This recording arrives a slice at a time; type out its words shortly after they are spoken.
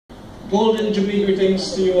Golden Jubilee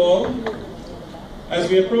greetings to you all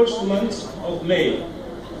as we approach the month of May,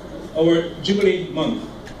 our Jubilee month.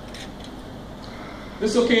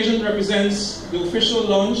 This occasion represents the official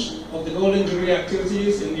launch of the Golden Jubilee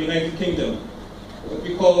activities in the United Kingdom, what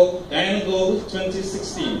we call Guyana Gold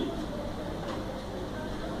 2016.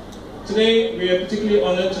 Today, we are particularly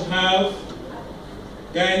honored to have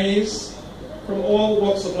Guyanese from all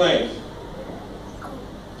walks of life.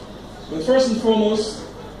 But first and foremost,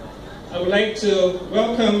 I would like to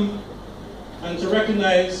welcome and to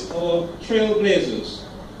recognize our trailblazers,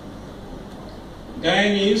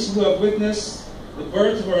 Guyanese who have witnessed the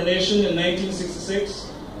birth of our nation in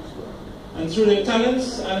 1966, and through their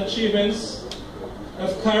talents and achievements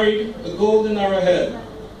have carried the golden arrowhead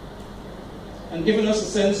and given us a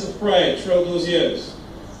sense of pride throughout those years.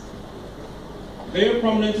 Their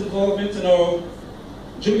prominent involvement in our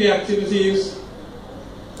Jubilee activities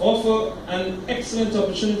offer an excellent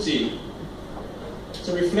opportunity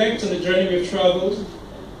to reflect on the journey we've traveled,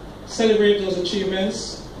 celebrate those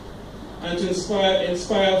achievements, and to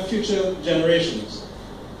inspire future generations.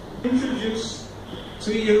 Introduce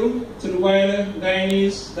to you, to the wider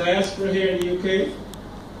Guyanese diaspora here in the UK,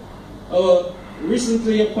 our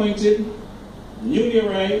recently appointed, newly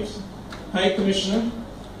arrived High Commissioner,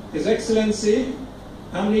 His Excellency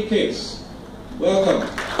Hamley Case. Welcome.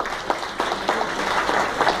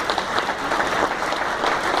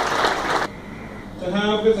 To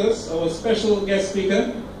have with us our special guest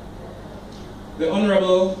speaker, the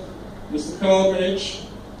Honourable Mr. Carl Greenwich,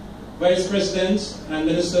 Vice President and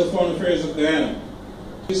Minister of Foreign Affairs of Guyana.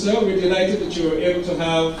 Sir, we're delighted that you were able to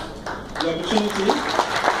have the opportunity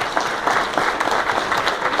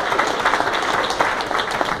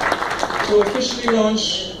to officially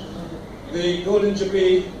launch the Golden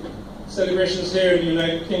Jubilee celebrations here in the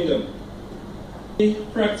United Kingdom. We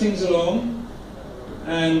crack things along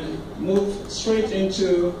and move straight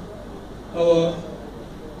into our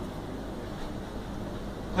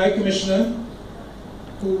High Commissioner,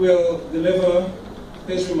 who will deliver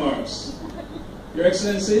his remarks. Your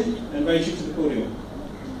Excellency, I invite you to the podium.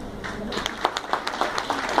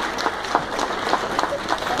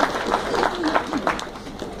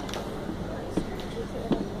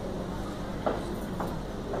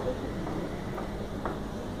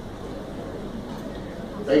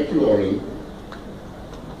 Thank you, Oren.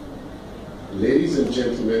 Ladies and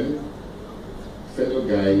gentlemen, fellow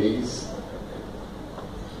Guyanese,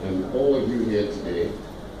 and all of you here today,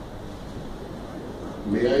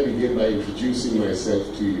 may I begin by introducing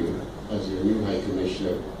myself to you as your new High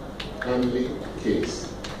Commissioner, Hamley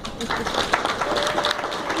Case.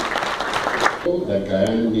 That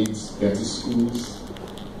Guyana needs better schools,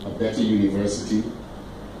 a better university,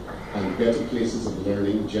 and better places of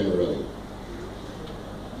learning generally.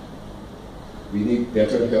 We need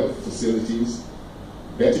better health facilities,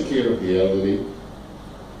 better care of the elderly,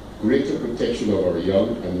 greater protection of our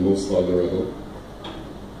young and most vulnerable,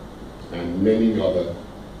 and many other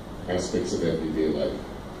aspects of everyday life.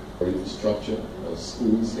 Our infrastructure, our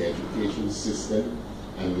schools, the education system,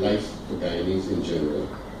 and life for Guyanese in general.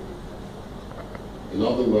 In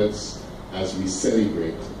other words, as we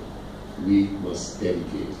celebrate, we must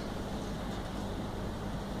dedicate.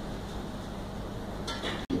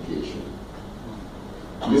 Education.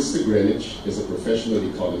 Mr. Greenwich is a professional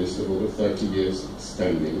economist of over 30 years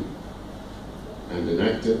standing and an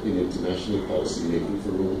actor in international policy making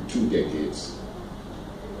for over 2 decades.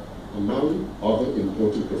 Among other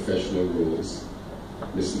important professional roles,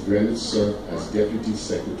 Mr. Greenwich served as Deputy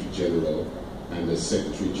Secretary General and as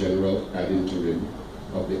Secretary General ad interim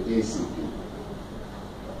of the ACP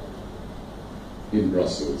in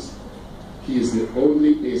Brussels. He is the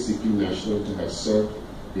only ACP national to have served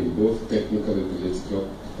in both technical and political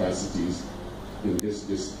capacities in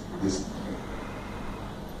this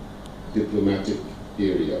diplomatic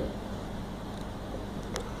area.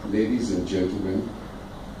 Ladies and gentlemen,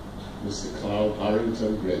 Mr. Carl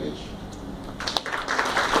Harrington Greenwich.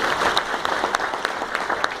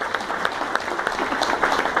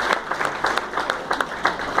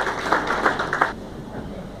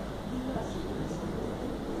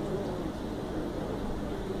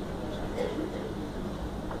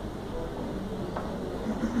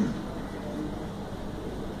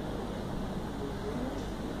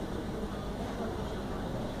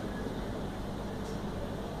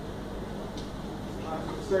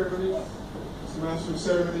 Ceremonies, Mr. Master of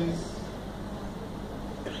Ceremonies,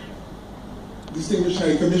 Distinguished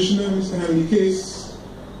High Commissioner, Mr. Hamley Case,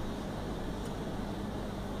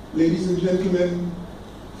 ladies and gentlemen,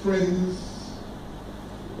 friends,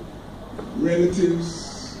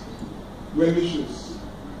 relatives, well-wishers,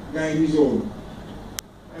 Guyanese own.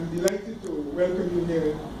 I'm delighted to welcome you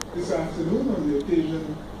here this afternoon on the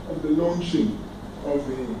occasion of the launching of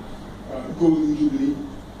the Golden Jubilee.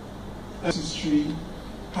 History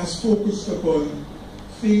has focused upon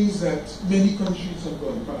things that many countries have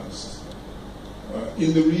gone past.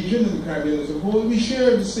 In the region and the Caribbean as a whole, we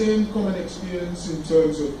share the same common experience in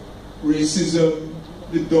terms of racism,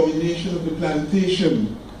 the domination of the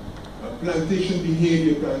plantation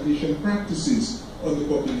behavior, plantation practices on the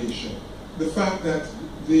population. The fact that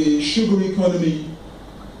the sugar economy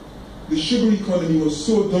was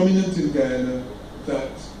so dominant in Guyana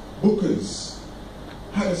that bookers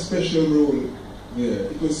had a special role there.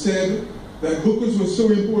 It was said that bookers were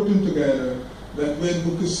so important to Guyana that when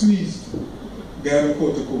bookers sneezed, Guyana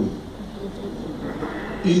caught a cold.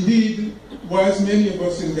 Indeed, whilst many of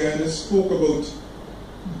us in Guyana spoke about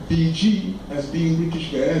BG as being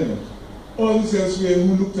British Guyana, others elsewhere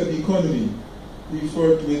who looked at the economy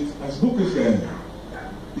referred to it as Booker's Guyana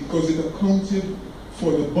because it accounted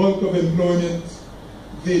for the bulk of employment,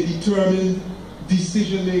 they determined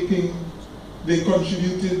decision-making, they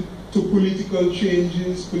contributed to political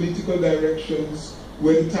changes, political directions,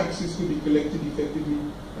 when taxes could be collected effectively,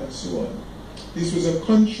 and so on. This was a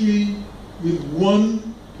country with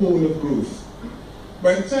one pole of growth.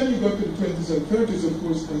 By the time you got to the 20s and 30s, of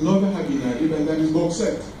course, another had been added, and that is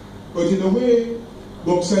bauxite. But in a way,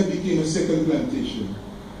 bauxite became a second plantation.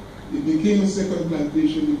 It became a second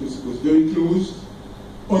plantation because it was very closed.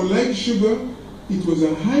 Unlike sugar, it was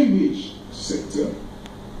a high-wage sector.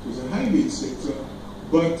 It was a high-wage sector,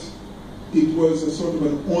 but it was a sort of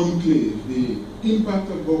an enclave. The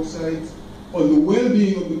impact of bauxite on the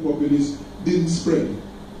well-being of the populace didn't spread.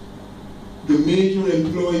 The major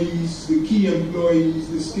employees, the key employees,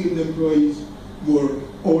 the skilled employees were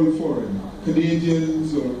all foreign,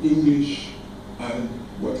 Canadians or English and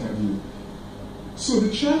what have you. So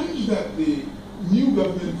the challenge that the new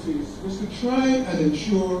government faced was to try and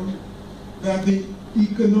ensure that the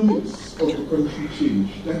economics of the country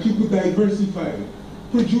changed, that you could diversify,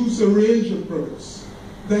 produce a range of products,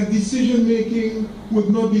 that decision-making would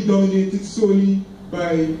not be dominated solely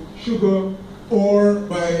by sugar or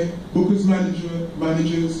by Booker's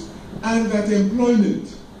managers, and that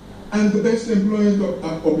employment and the best employment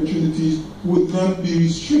opportunities would not be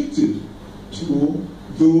restricted to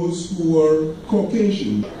those who are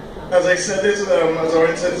Caucasian. As I said, as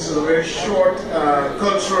Oren said, this is a very short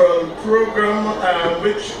cultural program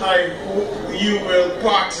which I hope you will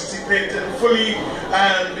participate in fully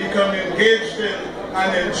and become engaged in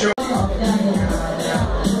and enjoy.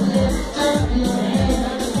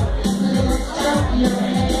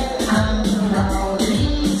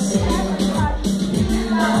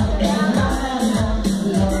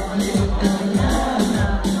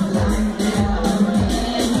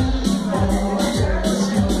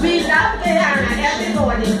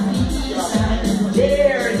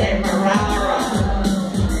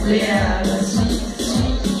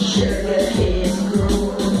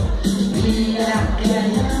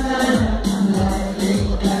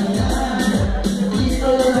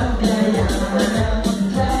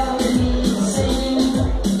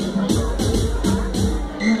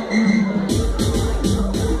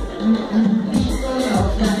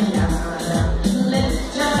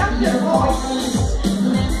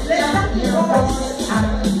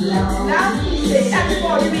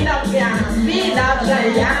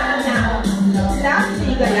 Guyana,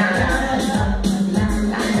 love Guyana.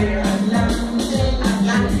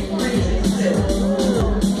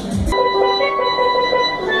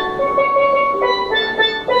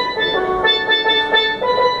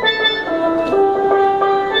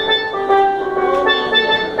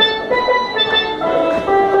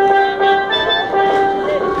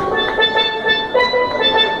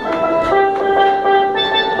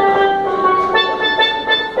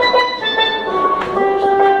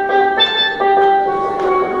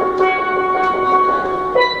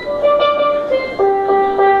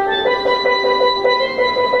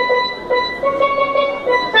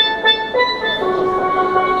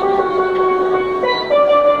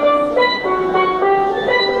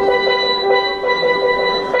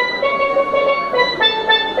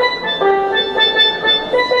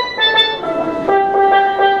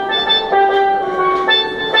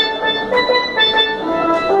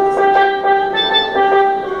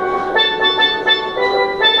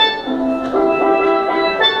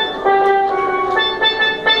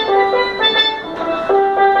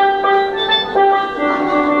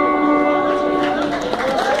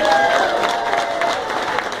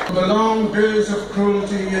 Days of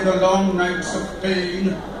cruelty and the long nights of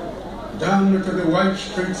pain, down to the white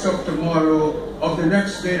streets of tomorrow, of the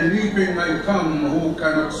next day leaping I come, who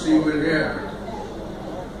cannot see will hear.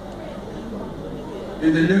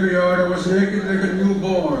 In the liver yard I was naked like a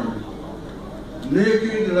newborn,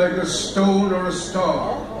 naked like a stone or a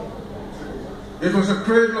star. It was a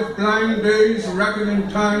cradle of blind days, wrapping in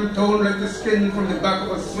time, torn like the skin from the back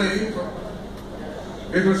of a slave.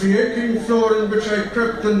 It was the aching floor in which I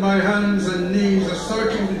crept on my hands and knees,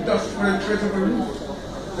 searching the dust for a trace of a root,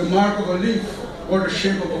 the mark of a leaf, or the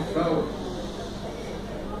shape of a flower.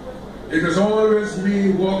 It was always me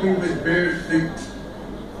walking with bare feet,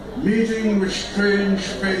 meeting with strange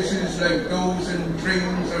faces like those in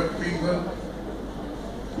dreams or fever.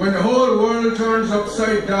 When the whole world turns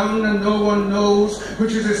upside down and no one knows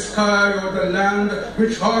which is the sky or the land,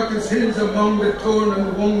 which heart is his among the torn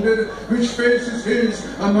and wounded, which face is his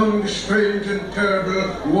among the strange and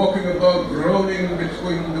terrible, walking about groaning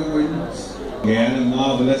between the winds. Guyana,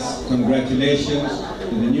 marvelous. Congratulations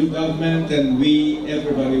to the new government, and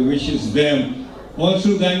everybody wishes them, all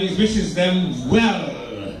through Guyanese wishes them well.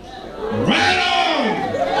 Right on!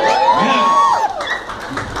 Yes!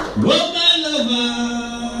 Well, my lover,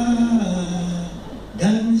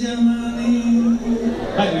 ganja money.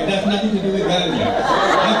 By the way, that's nothing to do with ganja.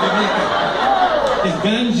 That's Jamaica. It's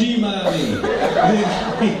ganji money.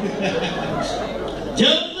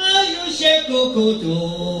 Jama yushe kokoto,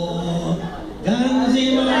 ganji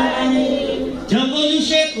money. Jama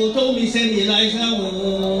yushe koto mi semi laisa wo,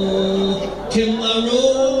 timaro,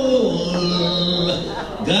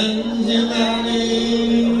 ganji money.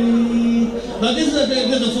 Now this is a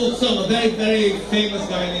folk song, a very, very famous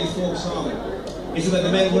Guyanese folk song. It's about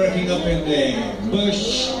the men working up in the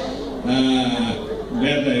bush,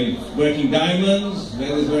 where they're working diamonds,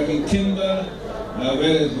 where they're working timber, where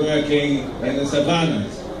they're working in the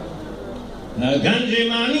savannas. Ganji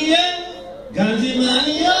mania,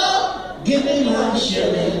 give me my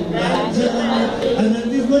shilling, ganja money, and I'll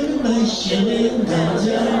be running my shilling,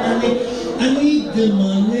 ganja money. I need the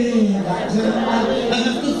money, ganja money. I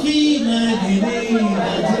have to feed my baby,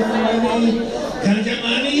 ganja money. Ganja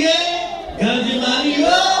money, ganja money,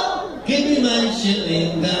 oh, give me my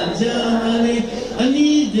shilling, ganja money. I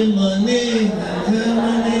need the money, ganja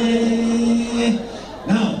money.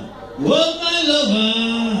 Now, oh my lover,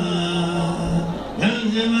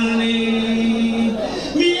 ganja money.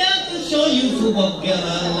 Me have to show you for what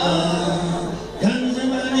Guyana. Ganja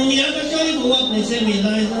money, me have to show you for what they say me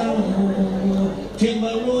like.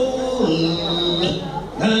 Timber